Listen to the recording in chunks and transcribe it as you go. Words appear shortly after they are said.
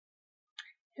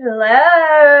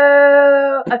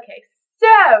Hello! Okay,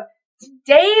 so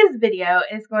today's video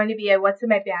is going to be a what's in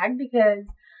my bag because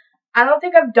I don't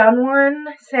think I've done one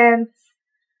since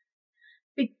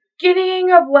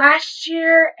beginning of last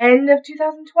year, end of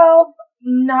 2012.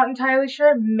 Not entirely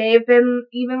sure. May have been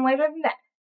even later than that.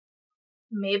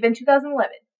 May have been 2011.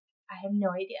 I have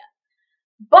no idea.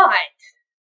 But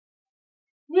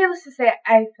needless to say,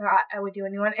 I thought I would do a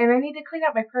new one, and I need to clean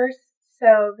out my purse,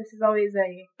 so this is always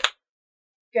a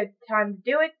good time to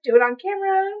do it on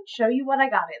camera, show you what I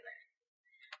got in there.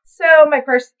 So my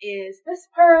purse is this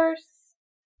purse.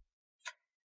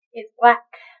 It's black.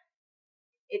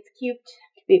 It's cute.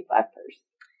 It could be a black purse.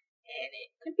 And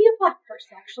it could be a black purse,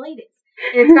 actually. It is.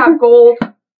 And it's got gold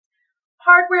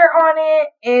hardware on it,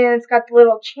 and it's got the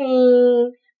little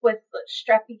chain with the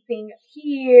strappy thing up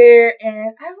here,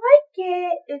 and I like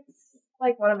it. It's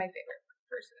like one of my favorite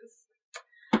purses.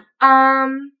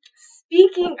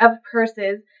 Speaking of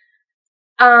purses,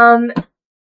 the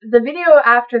video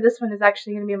after this one is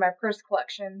actually going to be my purse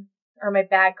collection, or my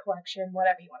bag collection,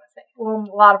 whatever you want to say. Well,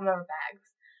 a lot of them are bags.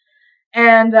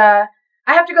 And, I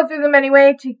have to go through them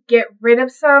anyway to get rid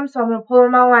of some, so I'm going to pull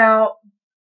them all out,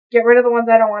 get rid of the ones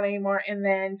I don't want anymore, and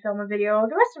then film a video of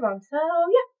the rest of them. So,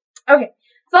 yeah. Okay,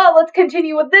 so let's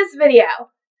continue with this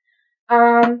video.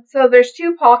 So there's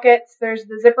two pockets. There's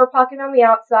the zipper pocket on the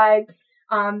outside,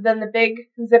 then the big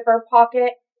zipper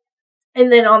pocket,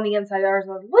 and then on the inside there's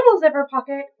a little zipper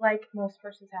pocket, like most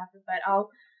purses have, but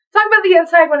I'll talk about the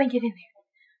inside when I get in there.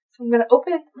 So I'm going to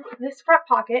open this front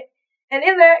pocket, and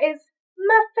in there is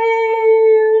my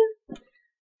phone.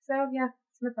 So, yeah,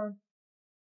 it's my phone.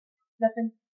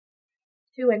 Nothing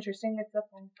too interesting, it's a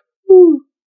phone. Ooh.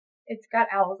 It's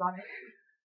got owls on it.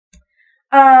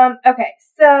 Okay,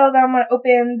 so then I'm going to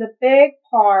open the big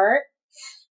part.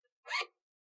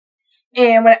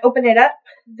 And when I open it up,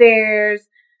 there's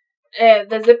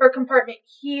the zipper compartment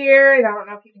here, and I don't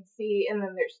know if you can see, and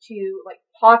then there's two, like,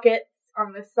 pockets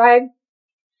on this side.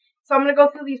 So I'm going to go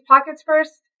through these pockets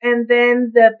first, and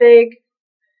then the big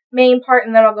main part,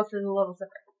 and then I'll go through the little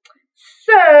zipper.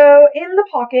 So, in the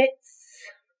pockets,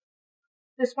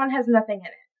 this one has nothing in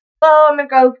it. So I'm going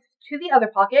to go to the other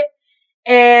pocket,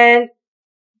 and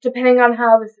depending on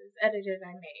how this is edited,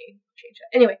 I may change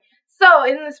it. Anyway, so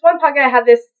in this one pocket I have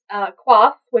this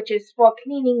cloth, which is for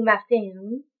cleaning my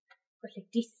phone. Like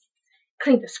this.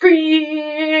 Clean the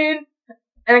screen!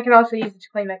 And I can also use it to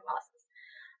clean my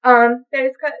glasses.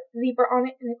 There's got zebra on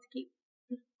it, and it's cute.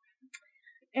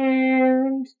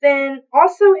 And then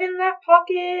also in that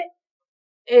pocket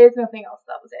is nothing else.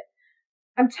 That was it.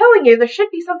 I'm telling you, there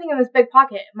should be something in this big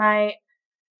pocket. My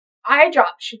eye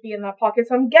drop should be in that pocket,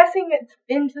 so I'm guessing it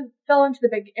fell into the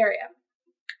big area.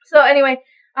 So anyway,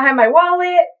 I have my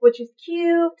wallet, which is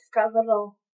cute. It's got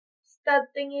little stud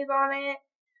thingies on it.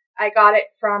 I got it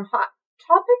from Hot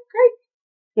Topic, right?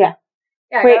 Yeah.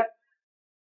 Yeah.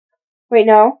 Wait,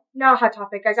 no. No, Hot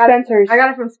Topic. I got Spencer's. I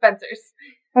got it from Spencer's.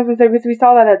 I was going to say, because we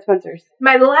saw that at Spencer's.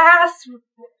 My last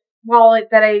wallet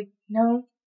that I know.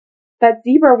 That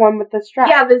zebra one with the strap.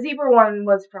 Yeah, the zebra one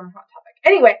was from Hot Topic.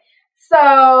 Anyway,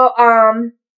 so,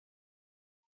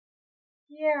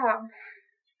 yeah.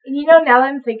 And you know, now that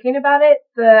I'm thinking about it,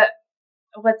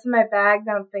 what's in my bag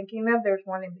that I'm thinking of, there's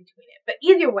one in between it. But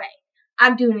either way,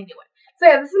 I'm doing it anyway. So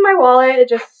yeah, this is my wallet. It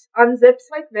just unzips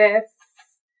like this.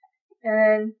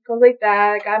 And goes like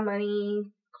that. I got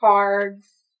money, cards,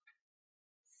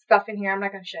 stuff in here. I'm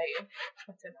not going to show you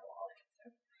what's in my wallet.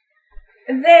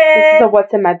 And then this is a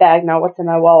what's in my bag, not what's in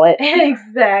my wallet.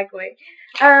 Exactly.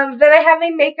 Then I have a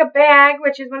makeup bag,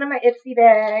 which is one of my Ipsy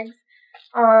bags.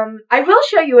 I will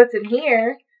show you what's in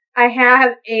here. I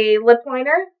have a lip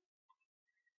liner,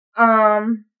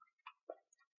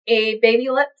 a baby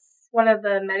lips, one of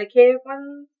the medicated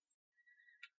ones.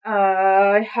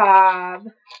 I have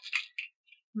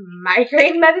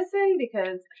migraine medicine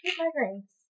because I hate migraines.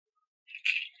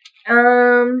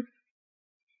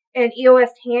 An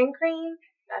EOS hand cream.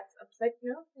 That's upside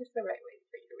down. There's the right way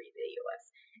for you to read the EOS.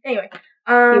 Anyway.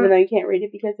 Even though you can't read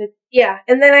it because it's... Yeah.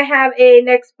 And then I have a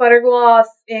NYX Butter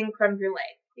Gloss in Creme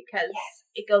Brulee because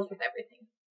it goes with everything.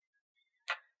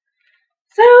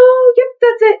 So, yep,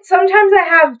 that's it. Sometimes I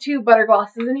have two butter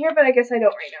glosses in here, but I guess I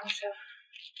don't right now. So,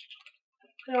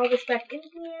 put all this back in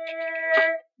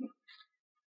here.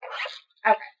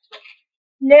 Okay.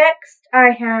 Next, I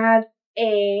have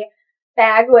a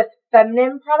bag with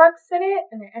feminine products in it,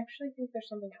 and I actually think there's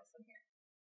something else in here.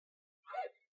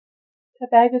 The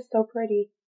bag is so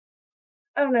pretty.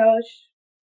 Oh no.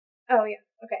 Oh yeah.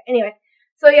 Okay. Anyway,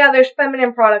 so yeah, there's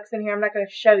feminine products in here. I'm not going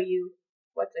to show you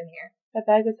what's in here. The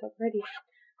bag is so pretty.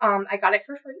 I got it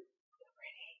for free.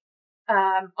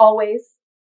 Always.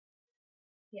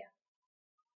 Yeah.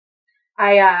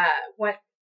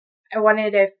 I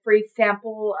wanted a free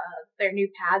sample of their new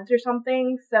pads or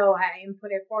something, so I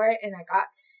inputted for it, and I got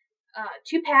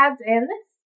 2 pads and this.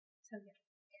 So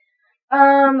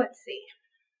yeah. Let's see.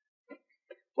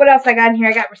 What else I got in here?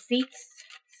 I got receipts.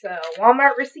 So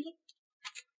Walmart receipt.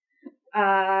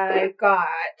 I got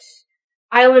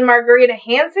Island Margarita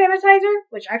hand sanitizer,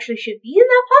 which actually should be in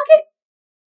that pocket.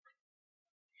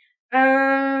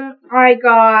 I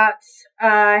got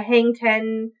Hang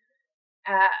 10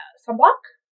 sunblock.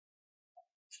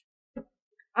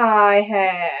 I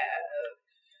have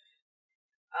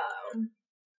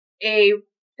a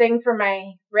thing for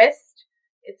my wrist.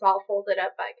 It's all folded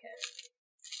up.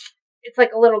 It's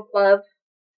like a little glove.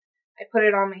 I put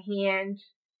it on my hand,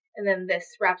 and then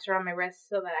this wraps around my wrist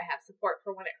so that I have support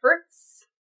for when it hurts.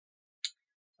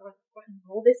 So I'm going to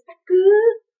roll this back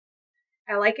up.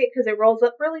 I like it because it rolls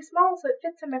up really small, so it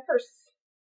fits in my purse.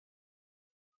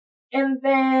 And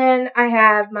then I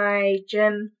have my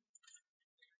gym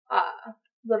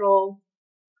little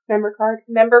member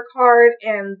card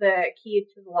and the key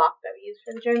to the lock that we use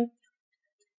for the gym.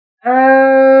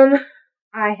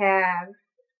 I have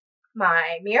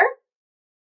my mirror,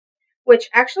 which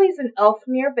actually is an elf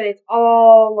mirror, but it's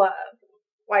all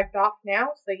wiped off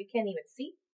now, so you can't even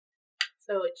see.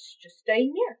 So it's just a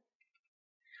mirror,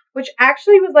 which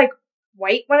actually was like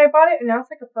white when I bought it, and now it's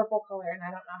like a purple color, and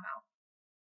I don't know how.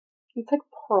 It's like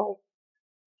pearl,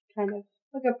 kind of.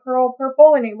 Like a pearl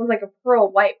purple, and it was like a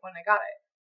pearl white when I got it.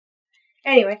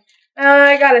 Anyway,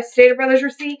 I got a Stater Brothers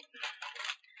receipt.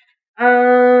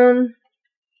 I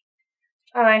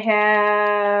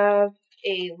have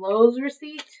a Lowe's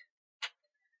receipt.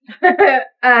 I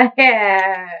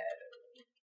have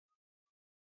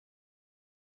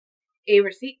a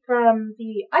receipt from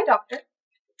the eye doctor.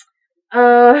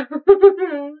 A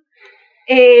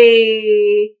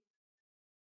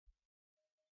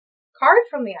card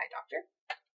from the eye doctor.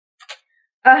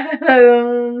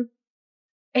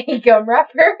 A gum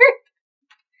wrapper.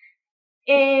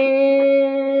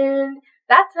 And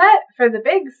that's it for the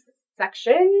big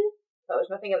section. So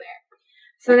there's nothing in there.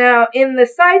 So now in the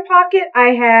side pocket,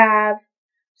 I have...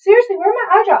 Seriously, where are my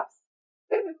eye drops?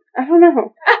 I don't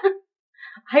know.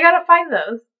 I gotta find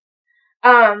those.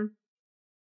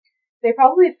 They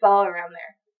probably fell around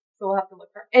there. So we'll have to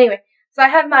look for them. Anyway, so I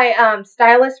have my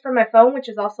stylus for my phone, which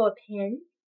is also a pin.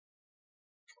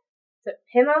 So a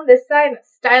pin on this side and a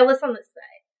stylus on this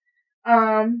side.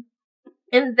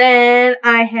 And then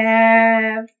I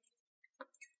have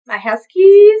my house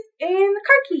keys and the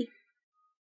car key.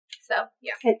 So,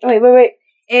 yeah. Wait.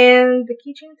 And the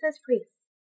keychain says please.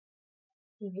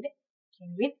 Can you read it? Can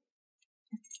you read it?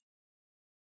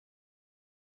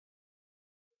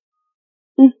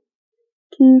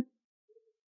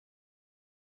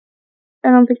 I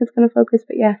don't think it's going to focus,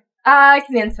 but yeah. I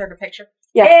can insert a picture.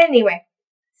 Yeah. Anyway,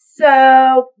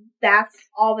 so that's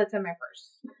all that's in my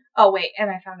purse. Oh, wait, and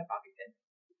I found a bobby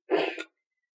pin.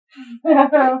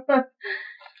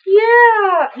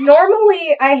 Yeah,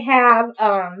 normally I have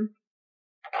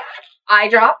eye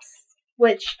drops,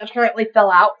 which apparently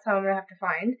fell out, so I'm going to have to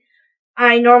find.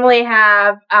 I normally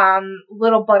have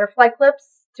little butterfly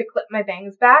clips to clip my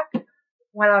bangs back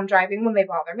when I'm driving when they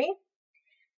bother me.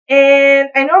 And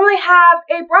I normally have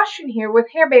a brush in here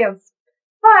with hairbands,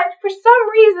 but for some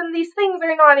reason these things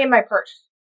are not in my purse.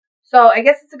 So I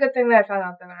guess it's a good thing that I found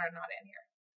out that they're not in here,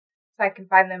 so I can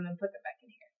find them and put them back in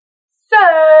here.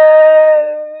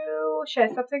 So, should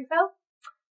I stop saying so?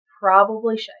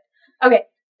 Probably should. Okay,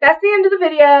 that's the end of the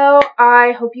video.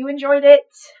 I hope you enjoyed it.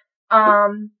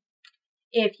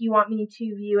 If you want me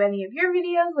to view any of your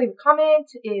videos, leave a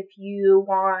comment. If you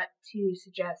want to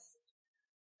suggest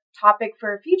a topic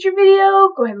for a future video,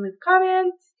 go ahead and leave a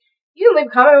comment. You can leave a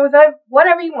comment with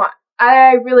whatever you want.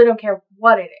 I really don't care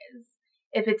what it is.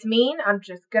 If it's mean, I'm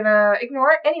just gonna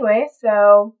ignore it anyway,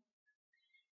 so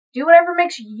do whatever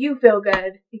makes you feel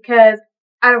good, because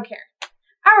I don't care.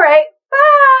 Alright,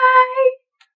 bye!